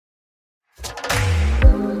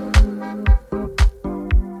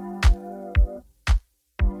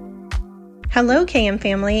Hello, KM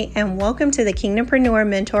family, and welcome to the Kingdompreneur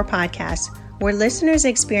Mentor Podcast, where listeners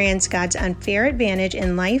experience God's unfair advantage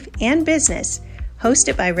in life and business,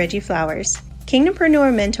 hosted by Reggie Flowers.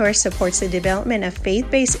 Kingdompreneur Mentor supports the development of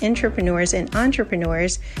faith-based entrepreneurs and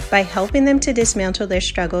entrepreneurs by helping them to dismantle their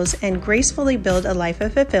struggles and gracefully build a life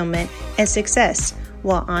of fulfillment and success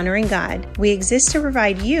while honoring God. We exist to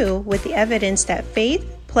provide you with the evidence that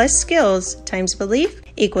faith plus skills times belief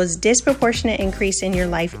equals disproportionate increase in your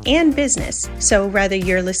life and business. So whether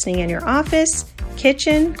you're listening in your office,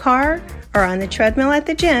 kitchen, car, or on the treadmill at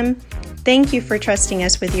the gym, thank you for trusting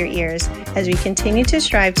us with your ears as we continue to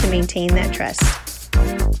strive to maintain that trust.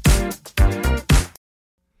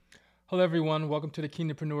 Hello, everyone. Welcome to the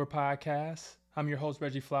Kingdompreneur Podcast. I'm your host,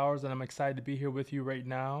 Reggie Flowers, and I'm excited to be here with you right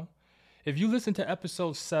now. If you listen to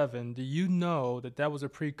episode 7, do you know that was a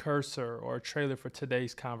precursor or a trailer for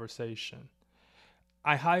today's conversation?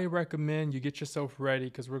 I highly recommend you get yourself ready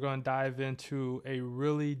because we're going to dive into a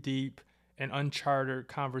really deep and uncharted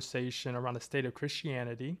conversation around the state of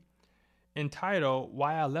Christianity, entitled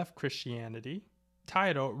Why I Left Christianity,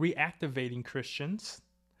 titled Reactivating Christians.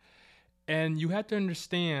 And you have to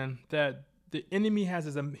understand that the enemy has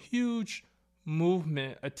this huge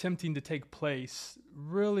movement attempting to take place,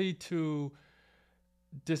 really to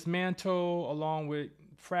dismantle, along with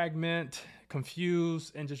fragment,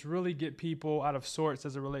 confuse, and just really get people out of sorts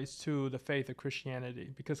as it relates to the faith of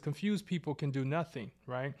Christianity. Because confused people can do nothing,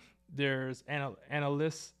 right? There's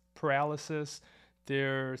analysis paralysis,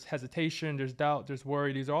 there's hesitation, there's doubt, there's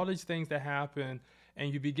worry. These are all these things that happen,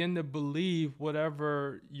 and you begin to believe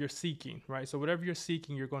whatever you're seeking, right? So whatever you're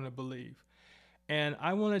seeking, you're going to believe. And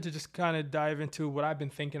I wanted to just kind of dive into what I've been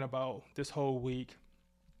thinking about this whole week.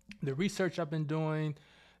 The research I've been doing,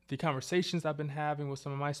 the conversations I've been having with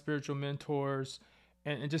some of my spiritual mentors,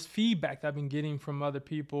 and just feedback that I've been getting from other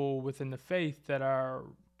people within the faith that are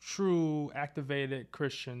true activated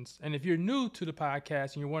Christians. And if you're new to the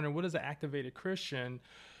podcast and you're wondering what is an activated Christian,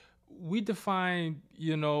 we define,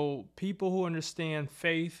 people who understand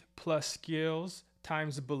faith plus skills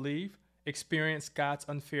times belief experience God's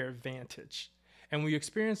unfair advantage. And when you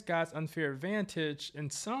experience God's unfair advantage, in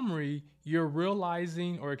summary, you're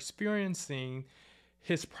realizing or experiencing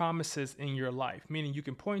his promises in your life, meaning you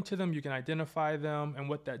can point to them, you can identify them, and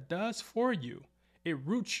what that does for you, it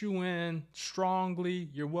roots you in strongly,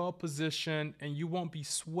 you're well positioned, and you won't be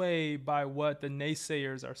swayed by what the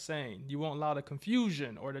naysayers are saying. You won't allow the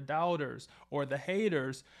confusion or the doubters or the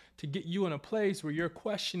haters to get you in a place where you're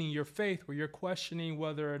questioning your faith, where you're questioning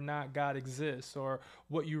whether or not God exists or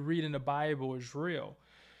what you read in the Bible is real.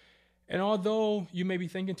 And although you may be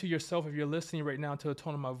thinking to yourself, if you're listening right now to the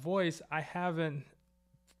tone of my voice, I haven't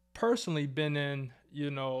personally been in,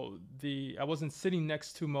 I wasn't sitting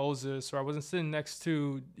next to Moses, or I wasn't sitting next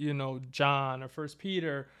to, John or First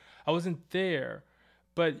Peter. I wasn't there.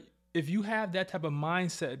 But if you have that type of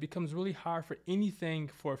mindset, it becomes really hard for anything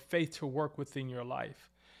for faith to work within your life.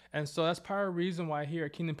 And so that's part of the reason why here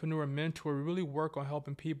at Kingdompreneur Mentor, we really work on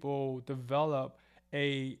helping people develop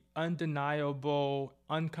a undeniable,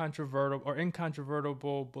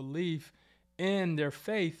 incontrovertible belief in their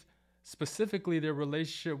faith, specifically their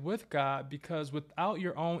relationship with God, because without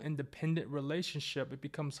your own independent relationship, it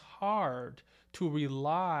becomes hard to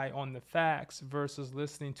rely on the facts versus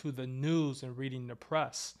listening to the news and reading the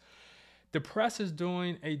press. The press is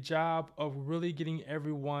doing a job of really getting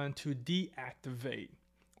everyone to deactivate.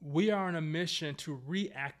 We are on a mission to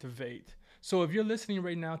reactivate. So if you're listening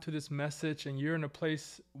right now to this message and you're in a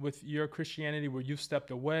place with your Christianity where you've stepped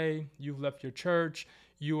away, you've left your church,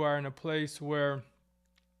 you are in a place where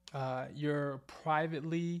you're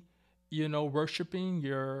privately, worshiping,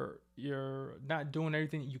 you're not doing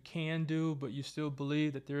everything that you can do, but you still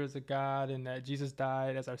believe that there is a God and that Jesus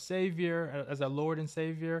died as our Savior, as our Lord and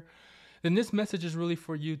Savior, then this message is really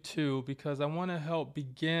for you too, because I want to help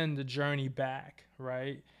begin the journey back,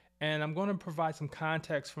 right? And I'm going to provide some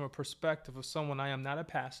context from a perspective of someone. I am not a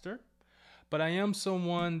pastor, but I am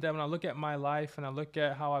someone that when I look at my life and I look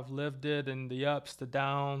at how I've lived it and the ups, the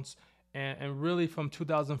downs, and really from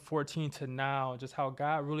 2014 to now, just how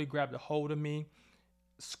God really grabbed a hold of me,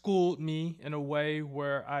 schooled me in a way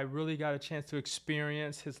where I really got a chance to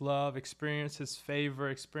experience his love, experience his favor,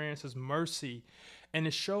 experience his mercy. And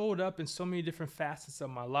it showed up in so many different facets of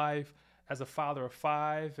my life as a father of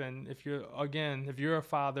 5. And if you're a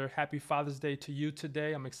father, happy Father's Day to you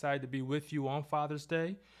today. I'm excited to be with you on Father's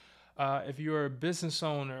Day. If you're a business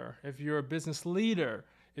owner, if you're a business leader,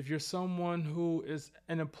 if you're someone who is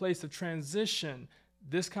in a place of transition,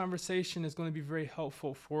 this conversation is going to be very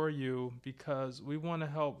helpful for you, because we want to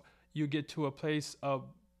help you get to a place of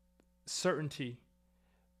certainty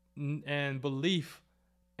and belief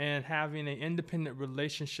and having an independent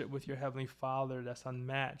relationship with your Heavenly Father that's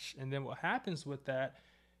unmatched. And then what happens with that,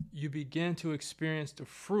 you begin to experience the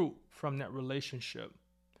fruit from that relationship.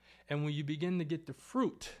 And when you begin to get the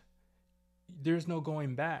fruit, there's no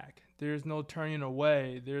going back. There's no turning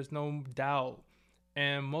away. There's no doubt.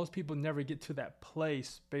 And most people never get to that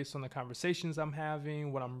place based on the conversations I'm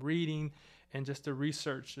having, what I'm reading, and just the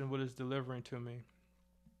research and what it's delivering to me.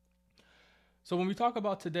 So when we talk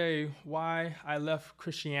about today, why I left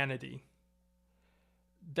Christianity,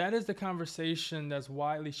 that is the conversation that's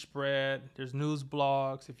widely spread. There's news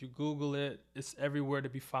blogs. If you Google it, it's everywhere to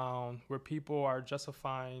be found, where people are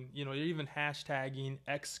justifying, they're even hashtagging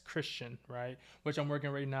ex-Christian, right? Which I'm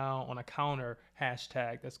working right now on a counter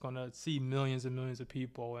hashtag that's going to see millions and millions of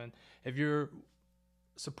people. And if you're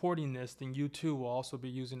supporting this, then you too will also be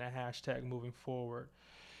using that hashtag moving forward.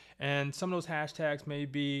 And some of those hashtags may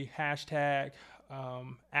be hashtag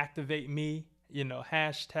activate me,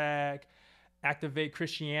 hashtag activate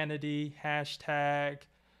Christianity, hashtag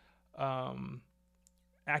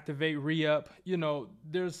activate re-up.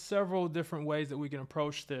 There's several different ways that we can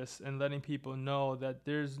approach this and letting people know that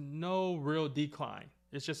there's no real decline.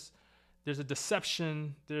 It's just there's a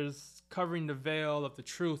deception, there's covering the veil of the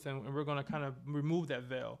truth, and we're going to kind of remove that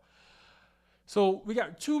veil. So we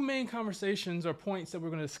got two main conversations or points that we're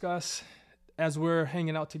going to discuss as we're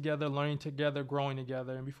hanging out together, learning together, growing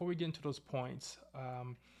together. And before we get into those points,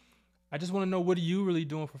 I just want to know, what are you really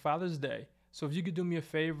doing for Father's Day? So if you could do me a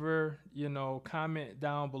favor, comment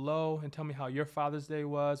down below and tell me how your Father's Day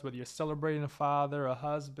was, whether you're celebrating a father, a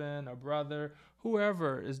husband, a brother,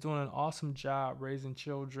 whoever is doing an awesome job raising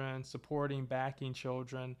children, supporting, backing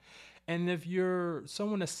children. And if you're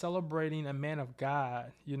someone that's celebrating a man of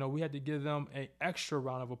God, we had to give them an extra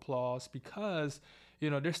round of applause because,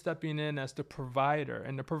 they're stepping in as the provider.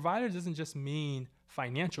 And the provider doesn't just mean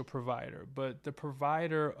financial provider, but the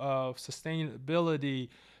provider of sustainability,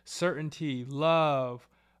 certainty, love,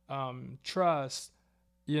 trust,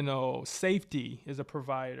 safety is a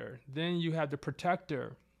provider. Then you have the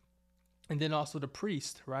protector, and then also the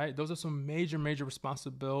priest, right? Those are some major, major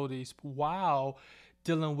responsibilities while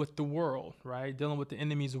dealing with the world, right? Dealing with the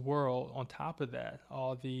enemy's world. On top of that,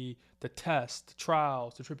 all the tests, the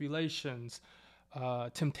trials, the tribulations,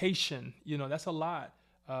 temptation, that's a lot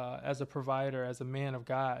as a provider, as a man of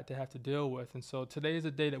God to have to deal with. And so today is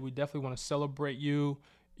a day that we definitely want to celebrate you.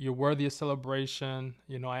 You're worthy of celebration.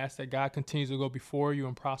 I ask that God continues to go before you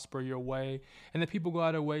and prosper your way, and that people go out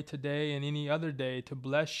of their way today and any other day to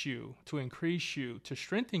bless you, to increase you, to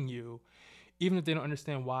strengthen you. Even if they don't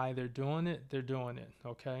understand why they're doing it,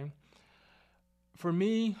 okay? For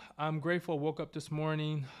me, I'm grateful I woke up this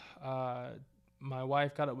morning. My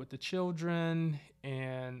wife got up with the children,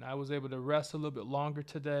 and I was able to rest a little bit longer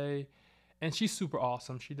today. And she's super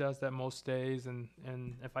awesome. She does that most days. And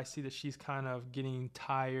if I see that she's kind of getting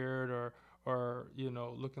tired or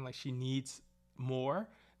looking like she needs more,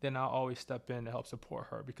 then I'll always step in to help support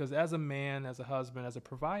her. Because as a man, as a husband, as a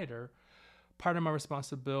provider, part of my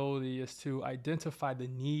responsibility is to identify the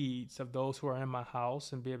needs of those who are in my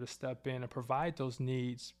house and be able to step in and provide those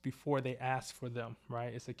needs before they ask for them,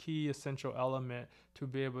 right? It's a key essential element to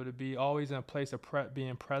be able to be always in a place of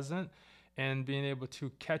being present and being able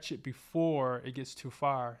to catch it before it gets too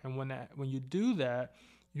far. And when you do that,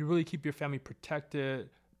 you really keep your family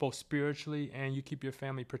protected, both spiritually, and you keep your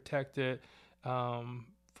family protected from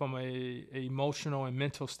a emotional and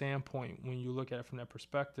mental standpoint when you look at it from that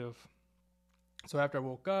perspective. So after I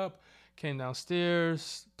woke up, came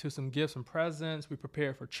downstairs to some gifts and presents. We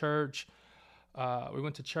prepared for church. We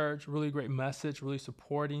went to church, really great message, really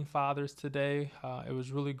supporting fathers today. It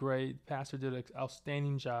was really great. Pastor did an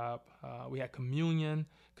outstanding job. We had communion.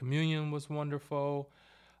 Communion was wonderful.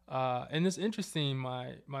 And it's interesting,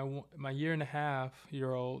 my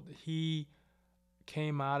 1.5-year-old, he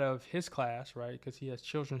came out of his class, right, because he has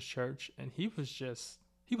children's church, and he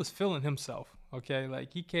was feeling himself, okay?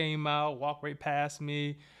 Like, he came out, walked right past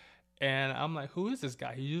me, and I'm like, who is this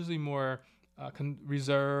guy? He's usually more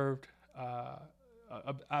reserved,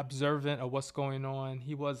 observant of what's going on.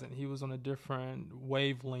 He wasn't. He was on a different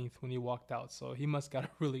wavelength when he walked out, so he must got a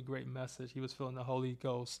really great message. He was feeling the Holy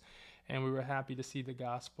Ghost, and we were happy to see the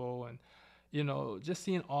gospel. And, just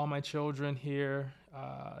seeing all my children here,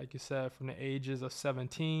 like you said, from the ages of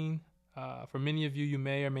 17. For many of you, you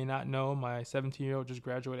may or may not know, my 17-year-old just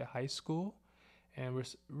graduated high school, and we're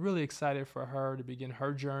really excited for her to begin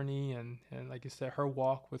her journey. And like you said, her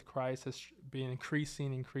walk with Christ has been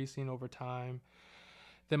increasing over time.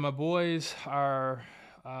 Then my boys are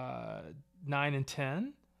 9 and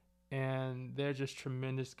 10, and they're just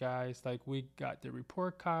tremendous guys. Like, we got the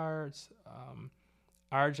report cards.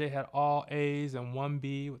 RJ had all A's and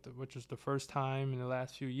 1B, which was the first time in the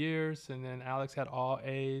last few years. And then Alex had all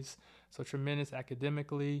A's, so tremendous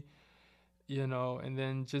academically, And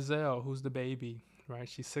then Giselle, who's the baby, right?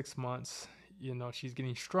 She's 6 months. She's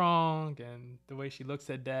getting strong, and the way she looks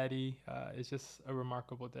at daddy is just a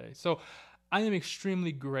remarkable day. So I am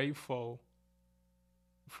extremely grateful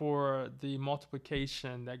for the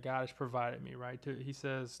multiplication that God has provided me, right? He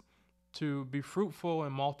says to be fruitful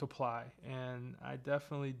and multiply, and I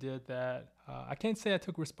definitely did that. I can't say I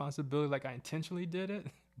took responsibility like I intentionally did it,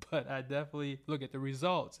 but I definitely look at the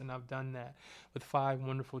results, and I've done that with 5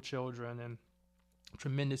 wonderful children and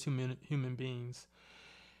tremendous human beings.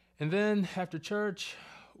 And then after church,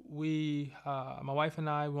 my wife and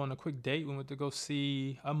I went on a quick date. We went to go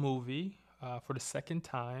see a movie for the second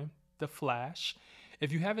time, The Flash.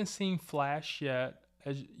 If you haven't seen Flash yet,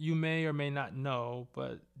 as you may or may not know,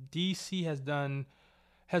 but DC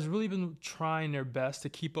has really been trying their best to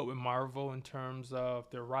keep up with Marvel in terms of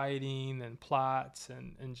their writing and plots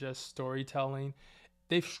and just storytelling.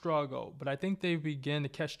 They've struggled, but I think they begin to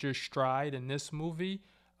catch their stride in this movie.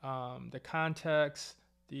 The context,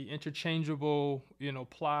 the interchangeable,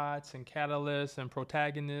 plots and catalysts and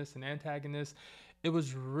protagonists and antagonists. It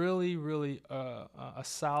was really, really a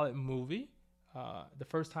solid movie. The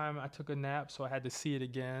first time I took a nap, so I had to see it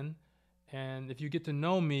again. And if you get to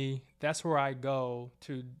know me, that's where I go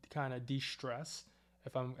to kind of de-stress.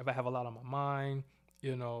 If I have a lot on my mind,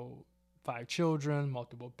 5 children,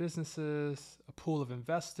 multiple businesses, a pool of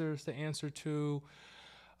investors to answer to.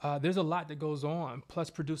 There's a lot that goes on, plus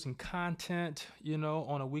producing content,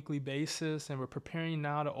 on a weekly basis. And we're preparing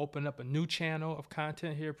now to open up a new channel of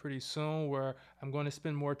content here pretty soon, where I'm going to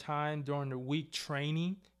spend more time during the week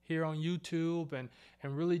training here on YouTube and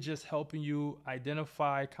really just helping you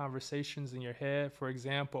identify conversations in your head. For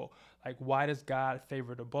example, like, why does God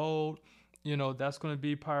favor the bold? That's going to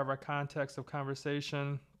be part of our context of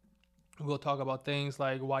conversation. We'll talk about things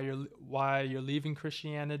like why you're leaving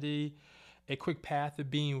Christianity, a quick path to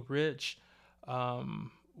being rich,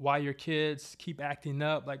 why your kids keep acting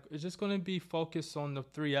up. Like, it's just going to be focused on the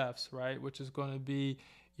 3 F's, right? Which is going to be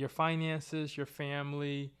your finances, your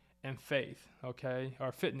family, and faith, okay?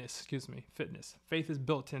 Or fitness. Faith is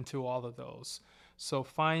built into all of those. So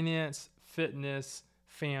finance, fitness,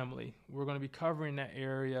 family. We're going to be covering that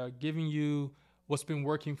area, giving you what's been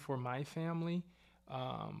working for my family,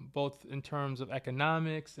 both in terms of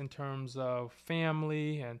economics, in terms of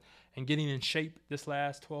family, and getting in shape this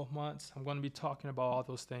last 12 months. I'm going to be talking about all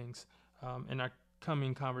those things in our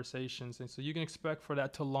coming conversations. And so you can expect for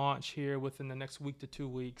that to launch here within the next week to 2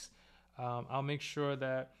 weeks. I'll make sure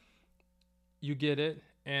that you get it.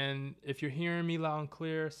 And if you're hearing me loud and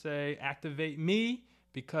clear, say activate me,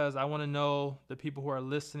 because I want to know the people who are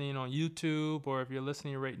listening on YouTube, or if you're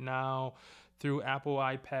listening right now through Apple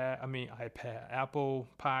Podcasts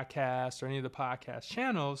or any of the podcast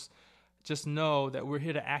channels, just know that we're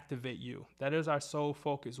here to activate you. That is our sole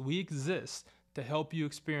focus. We exist to help you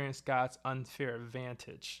experience God's unfair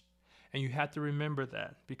advantage. And you have to remember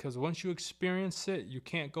that, because once you experience it, you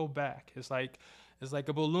can't go back. It's like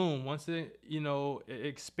a balloon. Once it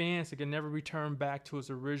expands, it can never return back to its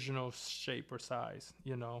original shape or size,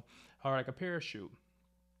 or like a parachute.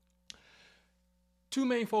 2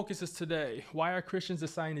 main focuses today. Why are Christians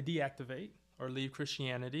deciding to deactivate or leave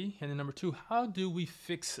Christianity? And then number 2, how do we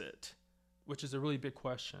fix it? Which is a really big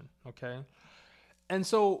question, okay? And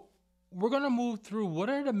so we're going to move through what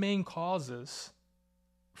are the main causes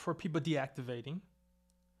for people deactivating?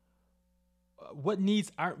 What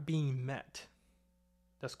needs aren't being met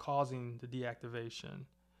that's causing the deactivation?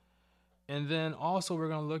 And then also we're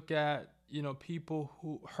going to look at, people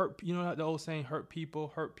who hurt, the old saying, hurt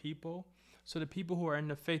people. So the people who are in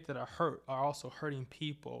the faith that are hurt are also hurting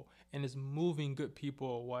people, and is moving good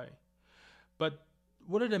people away. But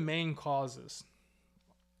what are the main causes?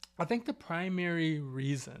 I think the primary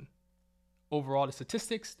reason, overall, the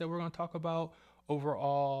statistics that we're going to talk about,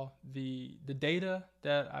 overall, the data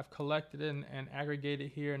that I've collected and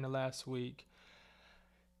aggregated here in the last week,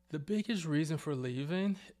 the biggest reason for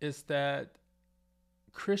leaving is that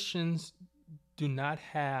Christians do not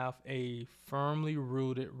have a firmly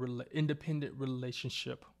rooted, independent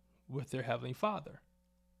relationship with their Heavenly Father.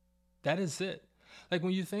 That is it. Like,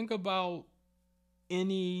 when you think about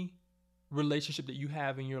any relationship that you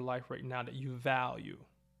have in your life right now that you value,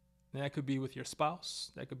 and that could be with your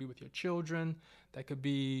spouse, that could be with your children, that could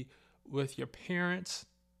be with your parents.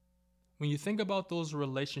 When you think about those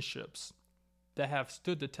relationships that have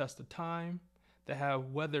stood the test of time, that have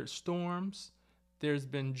weathered storms, there's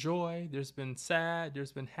been joy, there's been sad,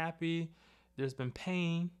 there's been happy, there's been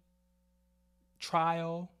pain,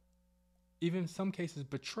 trial, even in some cases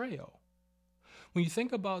betrayal. When you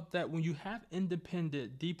think about that, when you have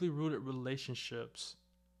independent, deeply rooted relationships,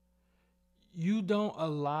 you don't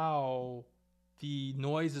allow the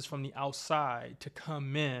noises from the outside to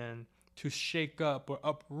come in to shake up or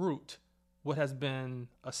uproot what has been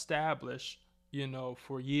established,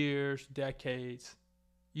 for years, decades.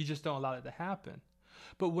 You just don't allow it to happen.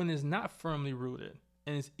 But when it's not firmly rooted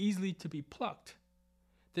and it's easily to be plucked,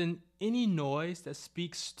 then any noise that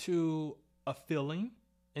speaks to a feeling,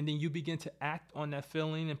 and then you begin to act on that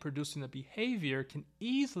feeling and producing a behavior, can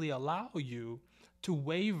easily allow you to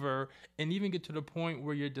waver and even get to the point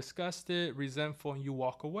where you're disgusted, resentful, and you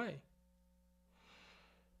walk away.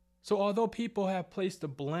 So although people have placed the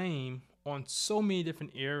blame on so many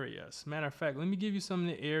different areas, matter of fact, let me give you some of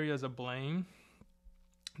the areas of blame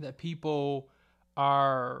that people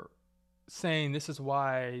are saying this is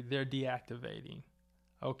why they're deactivating.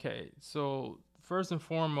 Okay, so first and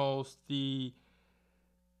foremost, the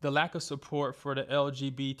lack of support for the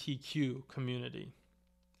LGBTQ community.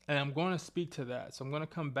 And I'm going to speak to that, so I'm going to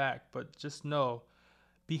come back, but just know,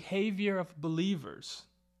 behavior of believers,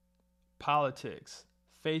 politics,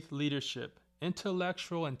 faith leadership,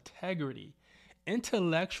 intellectual integrity.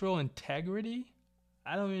 Intellectual integrity?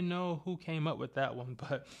 I don't even know who came up with that one,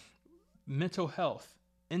 but mental health,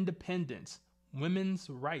 independence, women's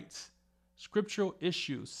rights, scriptural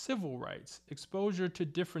issues, civil rights, exposure to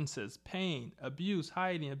differences, pain, abuse,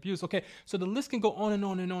 hiding, abuse. Okay, so the list can go on and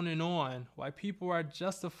on and on and on, why people are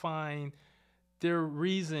justifying their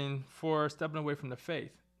reason for stepping away from the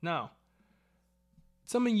faith. Now,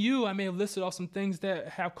 some of you, I may have listed off some things that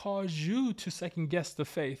have caused you to second guess the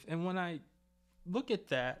faith. And when I look at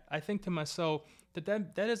that, I think to myself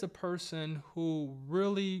that is a person who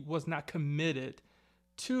really was not committed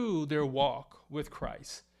to their walk with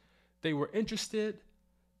Christ. They were interested.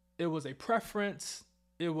 It was a preference.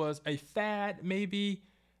 It was a fad, maybe,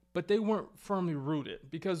 but they weren't firmly rooted.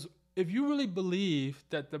 Because if you really believe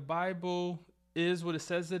that the Bible is what it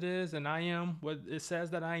says it is, and I am what it says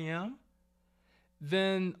that I am,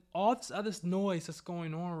 then all this other noise that's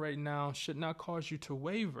going on right now should not cause you to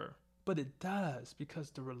waver. But it does, because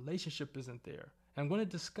the relationship isn't there. And I'm going to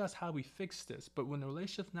discuss how we fix this. But when the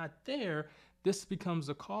relationship's not there, this becomes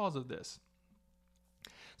the cause of this.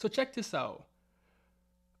 So check this out.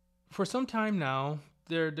 For some time now,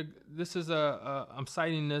 I'm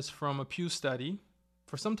citing this from a Pew study.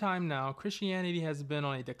 For some time now, Christianity has been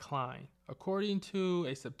on a decline. According to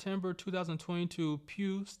a September 2022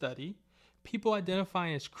 Pew study, people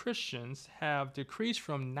identifying as Christians have decreased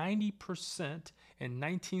from 90% in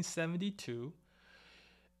 1972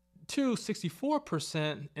 to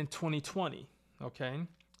 64% in 2020. Okay.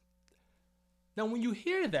 Now, when you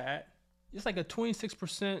hear that, it's like a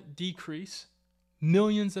 26% decrease,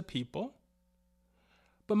 millions of people.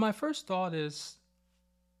 But my first thought is,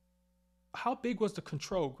 how big was the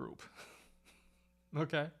control group?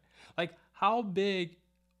 Okay. Like, how big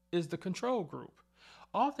is the control group?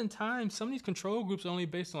 Oftentimes, some of these control groups are only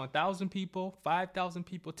based on 1,000 people, 5,000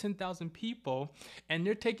 people, 10,000 people, and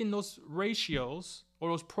they're taking those ratios or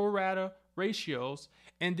those pro rata ratios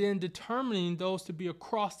and then determining those to be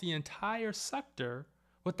across the entire sector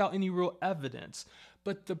without any real evidence.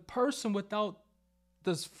 But the person without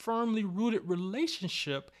this firmly rooted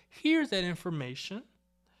relationship hears that information.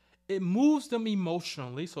 It moves them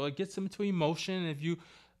emotionally, so it gets them to emotion. If you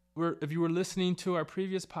were listening to our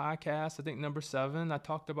previous podcast, I think number 7, I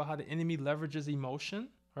talked about how the enemy leverages emotion,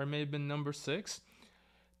 or it may have been number 6,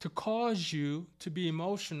 to cause you to be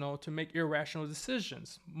emotional, to make irrational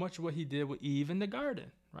decisions, much of what he did with Eve in the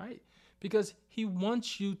garden, right? Because he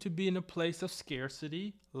wants you to be in a place of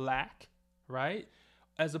scarcity, lack, right?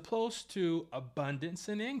 As opposed to abundance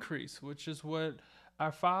and increase, which is what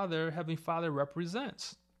our Father, Heavenly Father,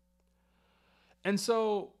 represents. And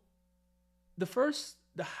so the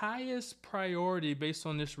highest priority based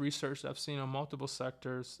on this research that I've seen on multiple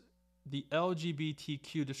sectors, the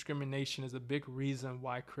LGBTQ discrimination is a big reason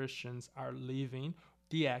why Christians are leaving,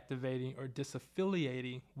 deactivating, or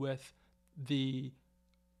disaffiliating with the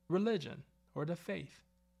religion or the faith.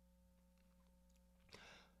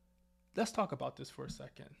 Let's talk about this for a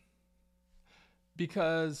second.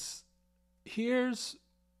 Because here's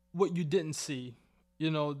what you didn't see.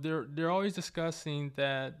 They're always discussing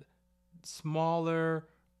that smaller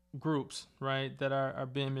groups, right, that are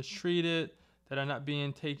being mistreated, that are not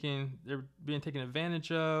being taken, they're being taken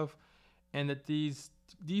advantage of, and that these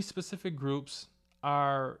specific groups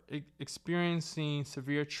are experiencing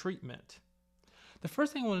severe treatment. The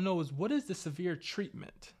first thing I want to know is, what is the severe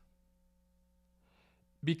treatment?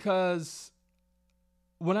 Because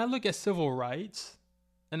when I look at civil rights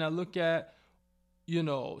and I look at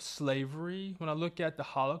slavery, when I look at the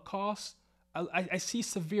Holocaust, I see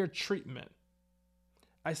severe treatment.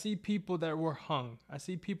 I see people that were hung. I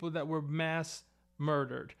see people that were mass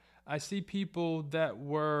murdered. I see people that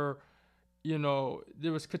were,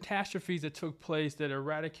 there was catastrophes that took place that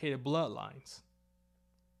eradicated bloodlines.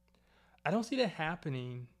 I don't see that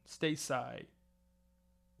happening stateside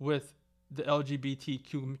with the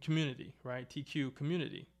LGBTQ community, right? TQ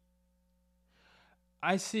community.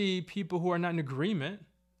 I see people who are not in agreement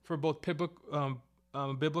for both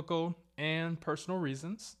biblical and personal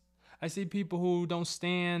reasons. I see people who don't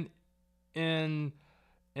stand in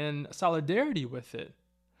solidarity with it.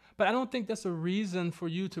 But I don't think that's a reason for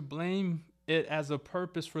you to blame it as a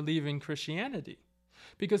purpose for leaving Christianity.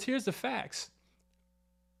 Because here's the facts.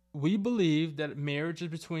 We believe that marriage is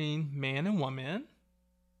between man and woman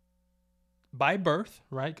by birth,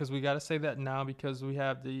 right? Because we got to say that now because we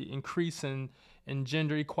have the increase in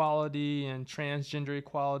gender equality and transgender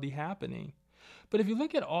equality happening. But if you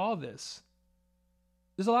look at all this,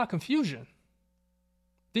 there's a lot of confusion.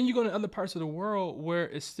 Then you go to other parts of the world where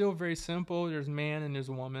it's still very simple. There's man and there's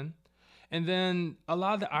woman. And then a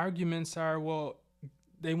lot of the arguments are, well,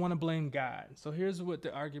 they want to blame God. So here's what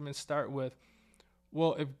the arguments start with.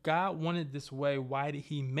 Well, if God wanted this way, why did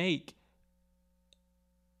he make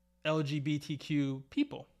LGBTQ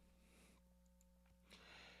people?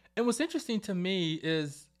 And what's interesting to me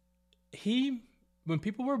is when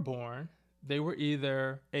people were born, they were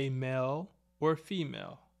either a male or a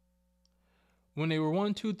female. When they were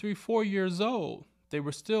 1, 2, 3, 4 years old, they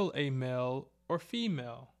were still a male or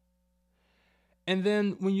female. And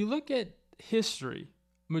then when you look at history,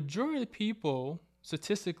 majority of people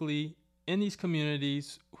statistically in these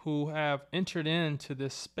communities who have entered into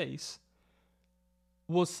this space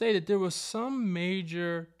will say that there was some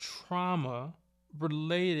major trauma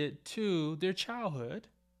related to their childhood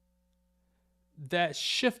that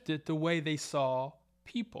shifted the way they saw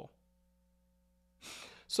people.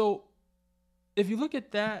 So if you look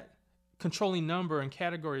at that controlling number and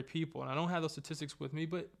category of people, and I don't have those statistics with me,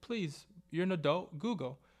 but please, you're an adult,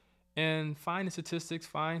 Google and find the statistics,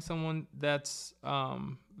 find someone that's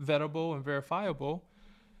vetable and verifiable.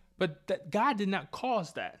 But that God did not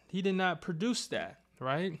cause that. He did not produce that,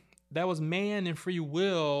 right? That was man and free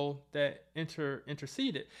will that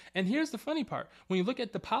interceded. And here's the funny part. When you look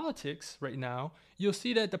at the politics right now, you'll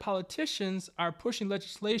see that the politicians are pushing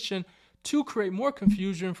legislation to create more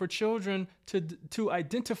confusion for children to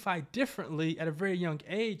identify differently at a very young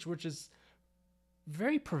age, which is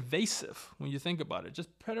very pervasive when you think about it. Just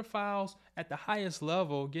pedophiles at the highest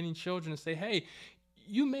level getting children to say, hey,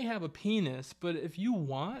 you may have a penis, but if you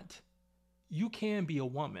want, you can be a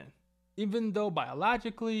woman. Even though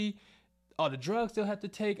biologically, all the drugs they'll have to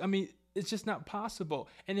take, I mean, it's just not possible.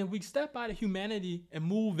 And if we step out of humanity and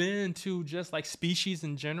move into just like species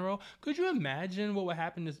in general, could you imagine what would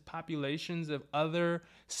happen to populations if other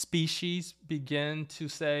species begin to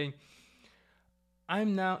say,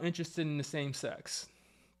 I'm now interested in the same sex,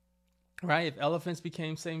 right? If elephants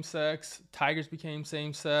became same sex, tigers became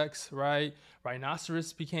same sex, right?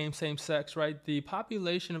 Rhinoceros became same sex, right? The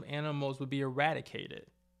population of animals would be eradicated.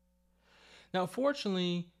 Now,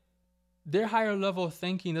 fortunately, their higher level of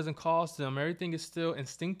thinking doesn't cause them. Everything is still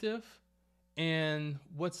instinctive, and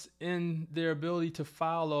what's in their ability to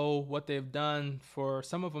follow what they've done for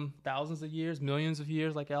some of them thousands of years, millions of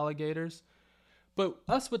years, like alligators. But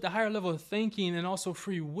us with the higher level of thinking and also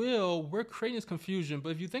free will, we're creating this confusion. But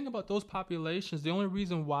if you think about those populations, the only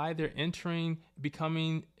reason why they're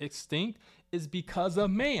becoming extinct is because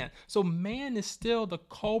of man. So man is still the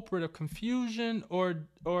culprit of confusion or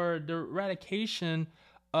the eradication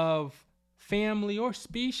of family or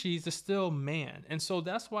species is still man. And so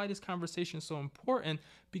that's why this conversation is so important,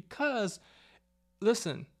 because,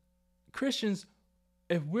 listen, Christians,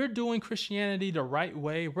 if we're doing Christianity the right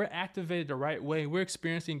way, we're activated the right way, we're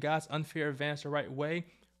experiencing God's unfair advance the right way,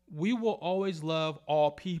 we will always love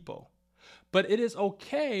all people. But it is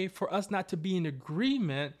okay for us not to be in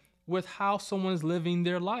agreement with how someone's living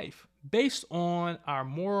their life based on our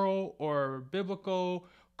moral or biblical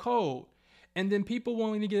code. And then people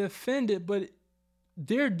wanting to get offended, but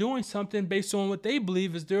they're doing something based on what they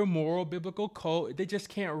believe is their moral biblical code. They just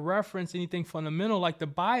can't reference anything fundamental like the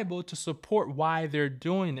Bible to support why they're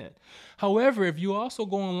doing it. However, if you also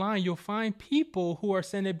go online, you'll find people who are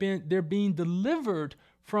saying they're being delivered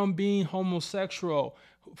from being homosexual,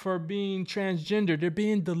 for being transgender. They're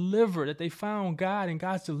being delivered, that they found God and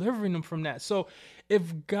God's delivering them from that. So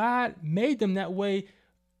if God made them that way,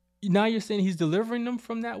 now you're saying he's delivering them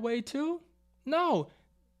from that way too? No,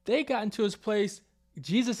 they got into his place.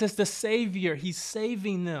 Jesus is the Savior. He's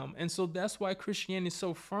saving them. And so that's why Christianity is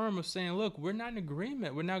so firm of saying, look, we're not in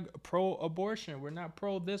agreement. We're not pro-abortion. We're not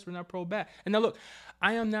pro this. We're not pro that. And now look,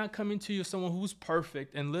 I am not coming to you as someone who's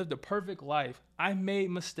perfect and lived a perfect life. I made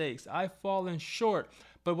mistakes. I've fallen short.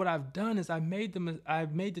 But what I've done is I've made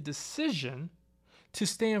the decision to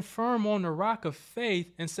stand firm on the rock of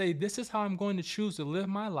faith and say, this is how I'm going to choose to live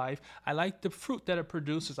my life. I like the fruit that it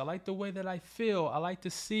produces. I like the way that I feel. I like to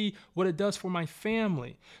see what it does for my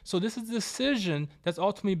family. So this is a decision that's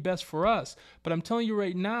ultimately best for us. But I'm telling you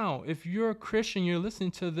right now, if you're a Christian, you're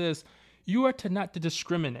listening to this, you are not to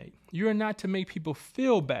discriminate. You are not to make people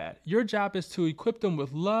feel bad. Your job is to equip them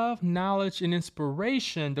with love, knowledge, and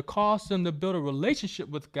inspiration to cause them to build a relationship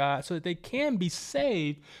with God so that they can be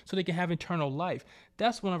saved, so they can have eternal life.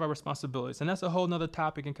 That's one of our responsibilities. And that's a whole nother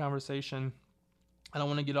topic and conversation. I don't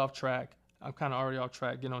want to get off track. I'm kind of already off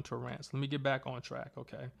track, getting onto a rant. So let me get back on track,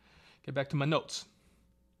 okay? Get back to my notes.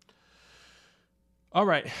 All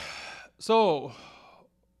right. So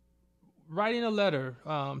writing a letter,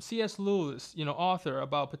 C.S. Lewis, author,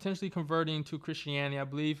 about potentially converting to Christianity. I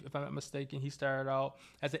believe, if I'm not mistaken, he started out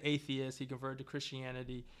as an atheist. He converted to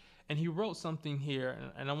Christianity. And he wrote something here,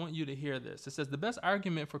 and I want you to hear this. It says, the best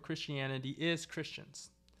argument for Christianity is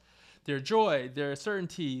Christians. Their joy, their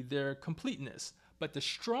certainty, their completeness. But the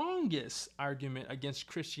strongest argument against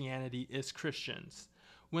Christianity is Christians.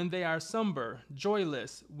 When they are somber,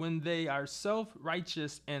 joyless, when they are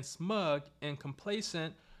self-righteous and smug and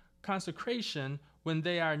complacent, consecration, when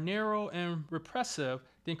they are narrow and repressive,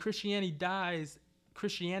 then Christianity dies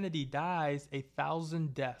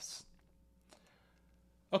 1,000 deaths.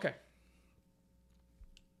 Okay.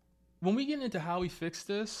 When we get into how we fix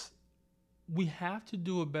this, we have to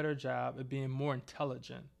do a better job at being more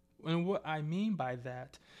intelligent. And what I mean by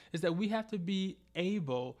that is that we have to be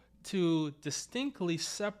able to distinctly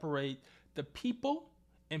separate the people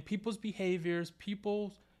and people's behaviors,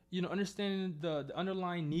 people's understanding the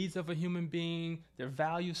underlying needs of a human being, their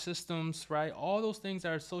value systems, right? All those things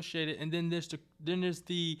are associated. And then there's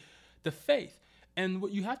the faith. And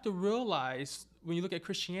what you have to realize when you look at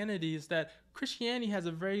Christianity is that Christianity has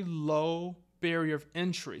a very low barrier of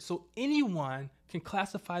entry. So anyone can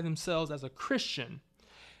classify themselves as a Christian,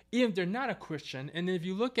 even if they're not a Christian. And if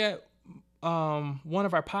you look at one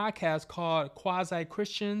of our podcasts called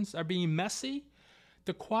Quasi-Christians Are Being Messy,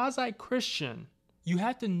 the quasi-Christian, you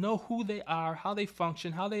have to know who they are, how they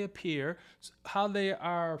function, how they appear, how they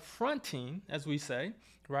are fronting, as we say,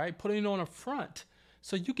 right? Putting on a front.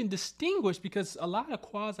 So you can distinguish, because a lot of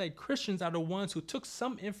quasi-Christians are the ones who took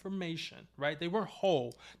some information, right? They weren't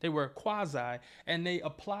whole. They were quasi, and they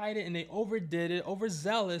applied it, and they overdid it,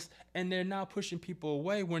 overzealous, and they're now pushing people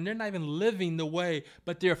away when they're not even living the way,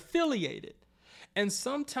 but they're affiliated. And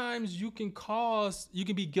sometimes you can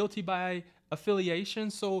be guilty by affiliation.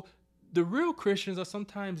 So the real Christians are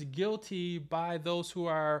sometimes guilty by those who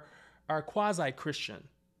are quasi-Christian.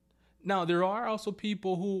 Now, there are also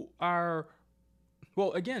people who are,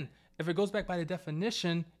 well, again, if it goes back by the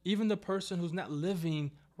definition, even the person who's not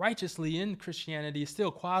living righteously in Christianity is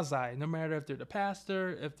still quasi, no matter if they're the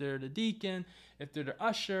pastor, if they're the deacon, if they're the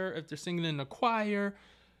usher, if they're singing in the choir.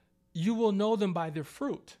 You will know them by their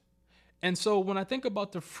fruit. And so when I think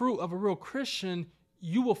about the fruit of a real Christian,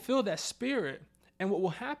 you will feel that spirit. And what will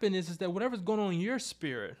happen is that whatever's going on in your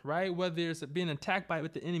spirit, right, whether it's being attacked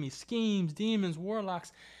with the enemy's schemes, demons,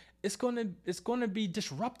 warlocks, it's going to be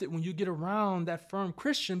disrupted when you get around that firm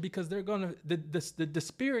Christian, because the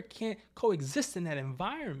spirit can't coexist in that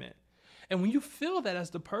environment. And when you feel that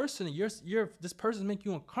as the person, this person make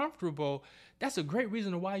you uncomfortable, that's a great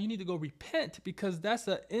reason why you need to go repent, because that's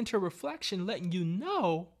an inter-reflection letting you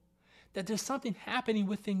know that there's something happening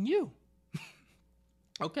within you.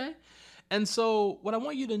 Okay? And so what I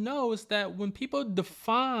want you to know is that when people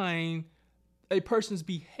define a person's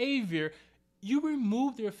behavior, you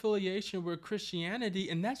remove their affiliation with Christianity,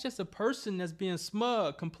 and that's just a person that's being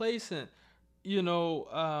smug, complacent,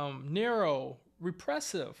 narrow,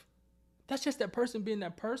 repressive. That's just that person being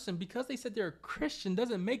that person. Because they said they're a Christian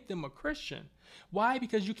doesn't make them a Christian. Why?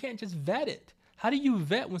 Because you can't just vet it. How do you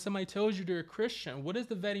vet when somebody tells you they're a Christian? What is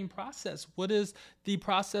the vetting process? What is the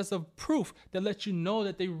process of proof that lets you know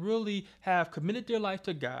that they really have committed their life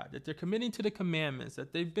to God, that they're committing to the commandments,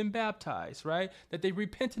 that they've been baptized, right? That they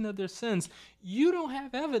repented of their sins? You don't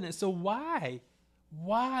have evidence. So why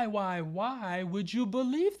would you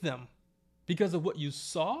believe them? Because of what you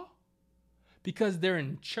saw? Because they're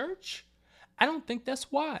in church? I don't think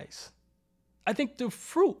that's wise. I think the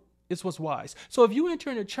fruit is what's wise. So if you enter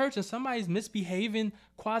into church and somebody's misbehaving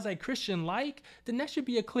quasi-Christian like, then that should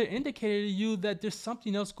be a clear indicator to you that there's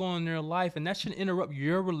something else going on in their life, and that shouldn't interrupt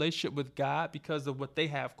your relationship with God because of what they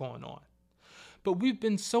have going on. But we've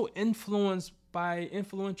been so influenced by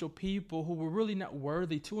influential people who were really not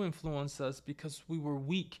worthy to influence us because we were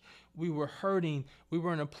weak, we were hurting, we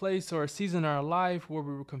were in a place or a season in our life where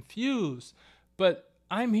we were confused. But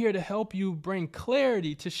I'm here to help you bring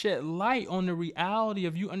clarity, to shed light on the reality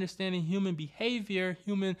of you understanding human behavior,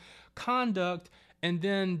 human conduct, and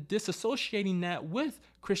then disassociating that with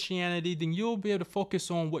Christianity. Then you'll be able to focus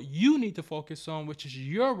on what you need to focus on, which is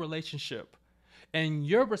your relationship and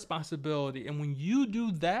your responsibility. And when you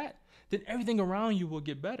do that, then everything around you will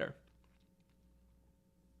get better.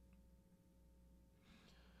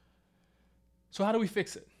 So how do we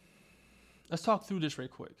fix it? Let's talk through this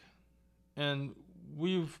right quick. And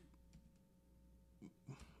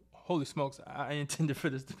holy smokes, I intended for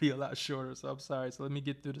this to be a lot shorter, so I'm sorry. So let me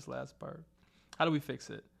get through this last part. How do we fix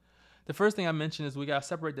it? The first thing I mentioned is we got to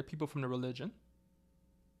separate the people from the religion.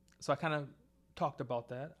 So I kind of talked about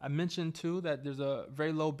that. I mentioned too that there's a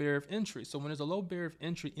very low barrier of entry. So when there's a low barrier of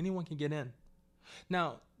entry, anyone can get in.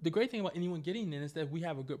 Now, the great thing about anyone getting in is that we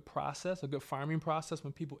have a good process, a good farming process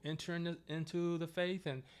when people enter into the faith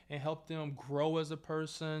and help them grow as a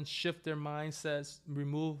person, shift their mindsets,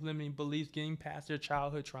 remove limiting beliefs, getting past their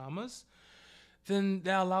childhood traumas. Then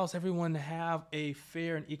that allows everyone to have a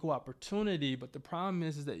fair and equal opportunity. But the problem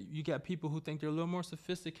is that you got people who think they're a little more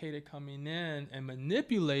sophisticated coming in and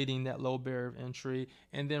manipulating that low barrier of entry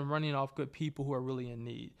and then running off good people who are really in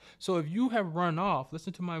need. So if you have run off,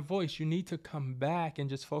 listen to my voice, you need to come back and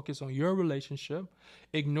just focus on your relationship.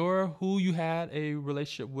 Ignore who you had a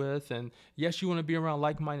relationship with. And yes, you want to be around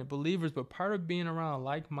like-minded believers, but part of being around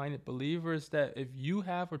like-minded believers is that if you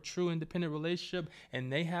have a true independent relationship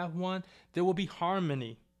and they have one, there will be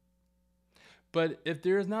harmony. But if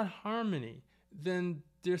there is not harmony, then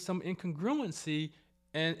there's some incongruency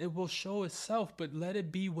and it will show itself, but let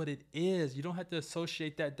it be what it is. You don't have to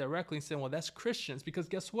associate that directly and say, well, that's Christians. Because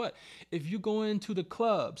guess what? If you go into the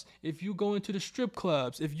clubs, if you go into the strip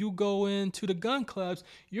clubs, if you go into the gun clubs,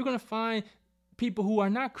 you're going to find people who are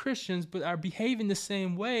not Christians but are behaving the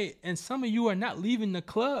same way. And some of you are not leaving the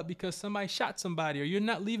club because somebody shot somebody, or you're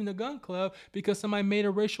not leaving the gun club because somebody made a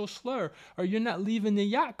racial slur, or you're not leaving the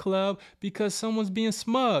yacht club because someone's being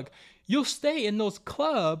smug. You'll stay in those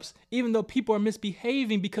clubs even though people are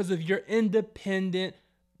misbehaving because of your independent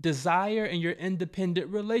desire and your independent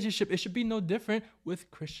relationship. It should be no different with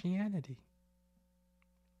Christianity.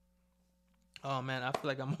 Oh man, I feel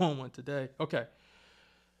like I'm on one today. Okay.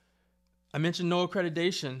 I mentioned no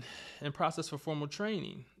accreditation and process for formal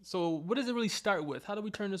training. So what does it really start with? How do we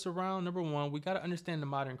turn this around? Number one, we got to understand the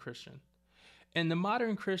modern Christian. And the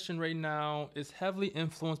modern Christian right now is heavily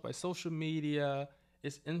influenced by social media.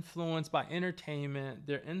 It's influenced by entertainment.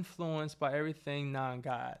 They're influenced by everything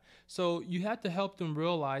non-God. So you have to help them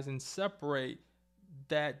realize and separate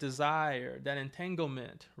that desire, that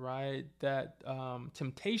entanglement, right? That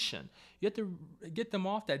temptation. You have to get them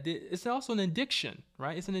off that. It's also an addiction,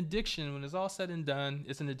 right? It's an addiction. When it's all said and done,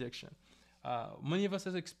 it's an addiction. Many of us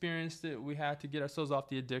have experienced it. We had to get ourselves off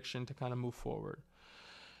the addiction to kind of move forward.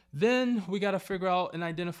 Then we got to figure out and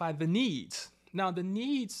identify the needs. Now, the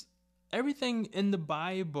needs, everything in the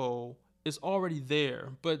Bible is already there,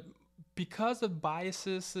 but because of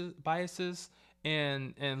biases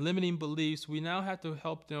and limiting beliefs, we now have to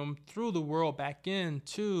help them through the world back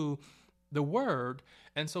into the Word.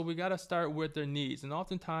 And so we got to start with their needs. And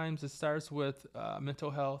oftentimes it starts with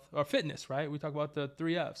mental health or fitness, right? We talk about the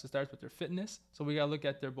 3 F's. It starts with their fitness. So we got to look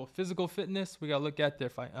at their both physical fitness. We got to look at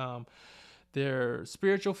their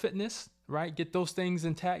spiritual fitness, right? Get those things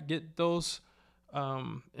intact, get those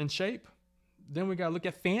in shape. Then we got to look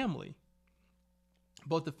at family.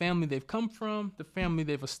 Both the family they've come from, the family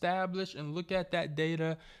they've established, and look at that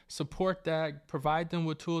data, support that, provide them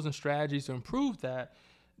with tools and strategies to improve that.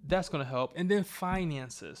 That's going to help. And then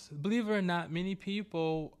finances. Believe it or not, many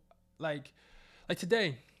people, like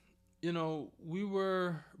today,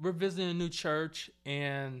 we're visiting a new church,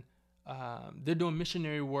 and they're doing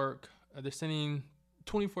missionary work. They're sending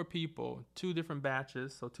 24 people, 2 different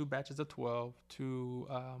batches, so 2 batches of 12 to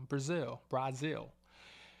Brazil.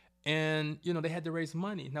 And, they had to raise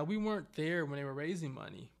money. Now, we weren't there when they were raising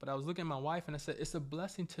money, but I was looking at my wife and I said, it's a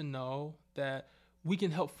blessing to know that we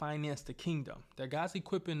can help finance the kingdom, that God's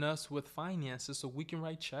equipping us with finances so we can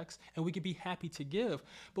write checks and we can be happy to give.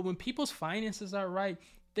 But when people's finances are right,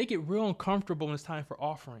 they get real uncomfortable when it's time for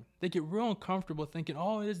offering. They get real uncomfortable thinking,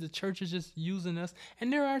 oh, it is the church is just using us.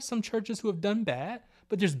 And there are some churches who have done bad,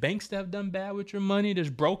 But there's banks that have done bad with your money. There's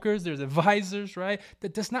brokers, there's advisors, right?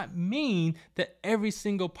 That does not mean that every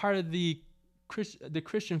single part of the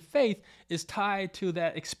Christian faith is tied to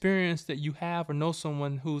that experience that you have or know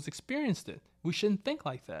someone who's experienced it. We shouldn't think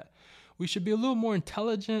like that. We should be a little more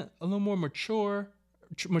intelligent, a little more mature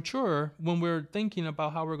when we're thinking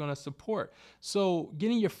about how we're going to support. So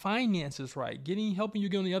getting your finances right, helping you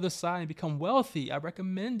get on the other side and become wealthy, I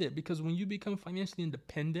recommend it, because when you become financially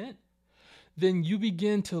independent, then you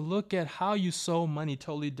begin to look at how you sow money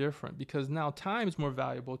totally different, because now time is more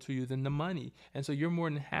valuable to you than the money. And so you're more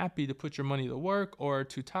than happy to put your money to work or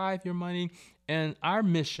to tithe your money. And our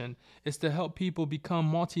mission is to help people become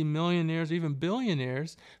multimillionaires or even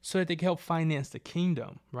billionaires so that they can help finance the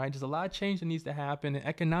kingdom, right? There's a lot of change that needs to happen, and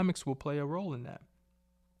economics will play a role in that.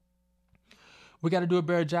 We got to do a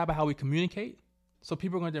better job of how we communicate. So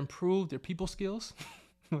people are going to improve their people skills,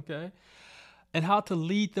 okay? And how to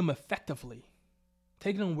lead them effectively,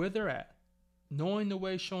 taking them where they're at, knowing the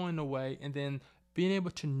way, showing the way, and then being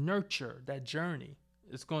able to nurture that journey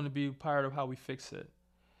is going to be part of how we fix it.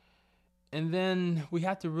 And then we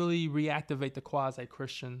have to really reactivate the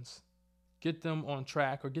quasi-Christians, get them on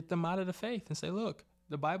track or get them out of the faith and say, look,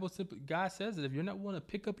 the Bible simply, God says that if you're not willing to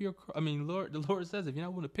pick up the Lord says, if you're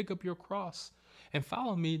not willing to pick up your cross and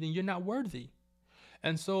follow me, then you're not worthy.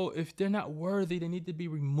 And so if they're not worthy, they need to be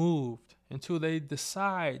removed until they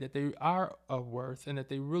decide that they are of worth and that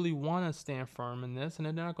they really want to stand firm in this, and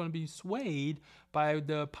they're not going to be swayed by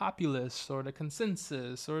the populace or the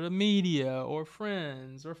consensus or the media or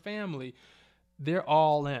friends or family. They're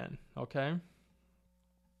all in, okay?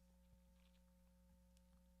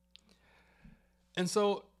 And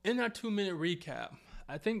so in our 2-minute recap,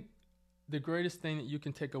 I think the greatest thing that you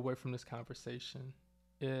can take away from this conversation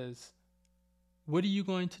is, what are you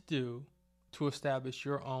going to do to establish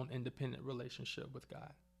your own independent relationship with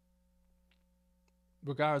God?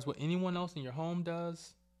 Regardless of what anyone else in your home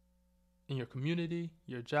does, in your community,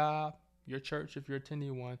 your job, your church, if you're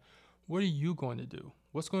attending one, what are you going to do?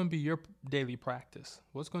 What's going to be your daily practice?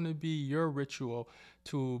 What's going to be your ritual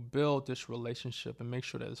to build this relationship and make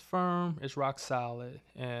sure that it's firm, it's rock solid,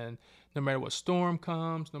 and no matter what storm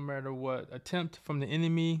comes, no matter what attempt from the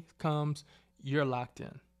enemy comes, you're locked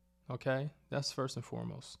in, okay? That's first and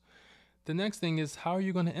foremost. The next thing is, how are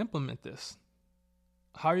you going to implement this?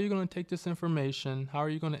 How are you going to take this information? How are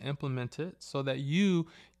you going to implement it so that you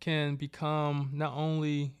can become not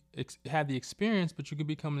only have the experience, but you can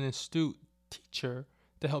become an astute teacher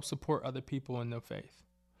to help support other people in their faith?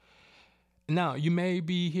 Now, you may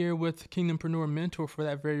be here with Kingdompreneur Mentor for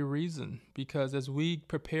that very reason, because as we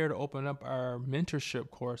prepare to open up our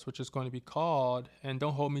mentorship course, which is going to be called, and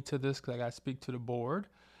don't hold me to this because I got to speak to the board,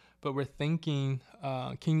 but we're thinking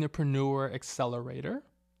Kingdompreneur Accelerator.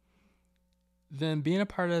 Then being a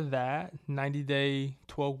part of that 90-day,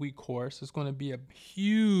 12-week course is going to be a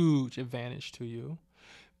huge advantage to you,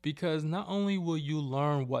 because not only will you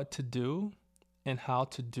learn what to do and how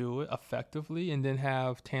to do it effectively and then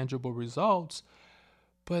have tangible results,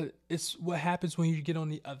 but it's what happens when you get on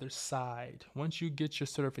the other side. Once you get your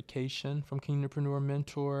certification from Kingdompreneur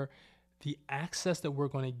Mentor, the access that we're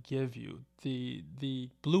going to give you, the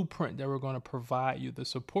blueprint that we're going to provide you, the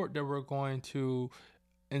support that we're going to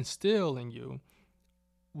instill in you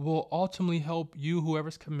will ultimately help you,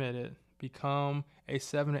 whoever's committed, become a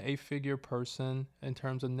 7 to 8 figure person in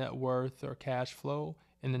terms of net worth or cash flow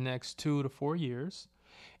in the next 2 to 4 years.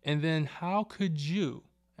 And then how could you,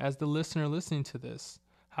 as the listener listening to this,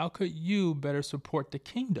 how could you better support the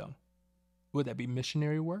kingdom? Would that be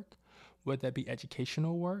missionary work? Would that be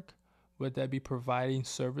educational work? Would that be providing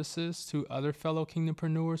services to other fellow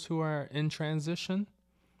kingdompreneurs who are in transition?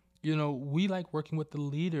 You know, we like working with the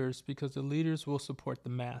leaders because the leaders will support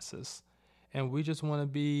the masses. And we just want to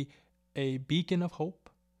be a beacon of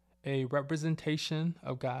hope, a representation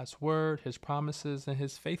of God's word, his promises, and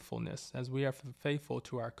his faithfulness as we are faithful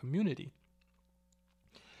to our community.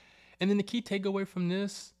 And then the key takeaway from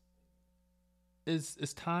this is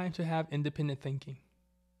it's time to have independent thinking.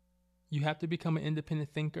 You have to become an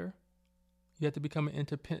independent thinker. You have to become an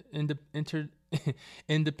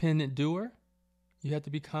independent doer. You have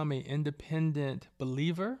to become an independent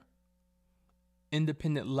believer,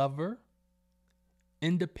 independent lover,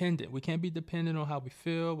 independent. We can't be dependent on how we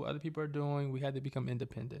feel, what other people are doing. We have to become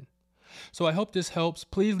independent. So I hope this helps.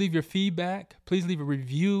 Please leave your feedback. Please leave a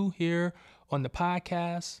review here on the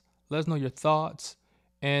podcast. Let us know your thoughts.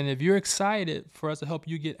 And if you're excited for us to help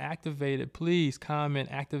you get activated, please comment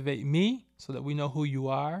activate me so that we know who you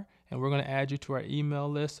are. And we're going to add you to our email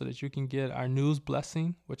list so that you can get our news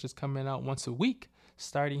blessing, which is coming out once a week,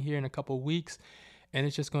 starting here in a couple of weeks. And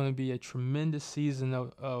it's just going to be a tremendous season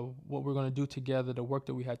of what we're going to do together, the work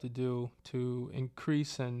that we have to do to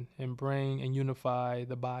increase and bring and unify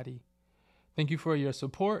the body. Thank you for your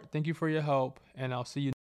support. Thank you for your help. And I'll see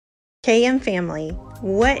you. KM family,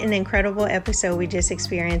 what an incredible episode we just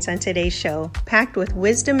experienced on today's show, packed with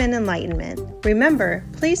wisdom and enlightenment. Remember,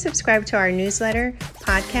 please subscribe to our newsletter,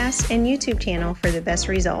 podcast, and YouTube channel for the best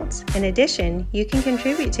results. In addition, you can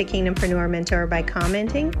contribute to Kingdompreneur Mentor by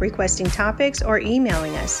commenting, requesting topics, or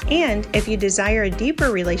emailing us. And if you desire a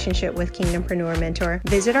deeper relationship with Kingdompreneur Mentor,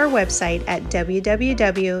 visit our website at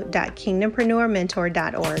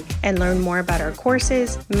www.kingdompreneurmentor.org and learn more about our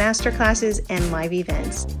courses, masterclasses, and live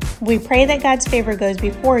events. We pray that God's favor goes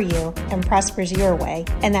before you and prospers your way,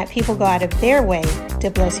 and that people go out of their way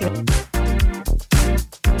to bless you.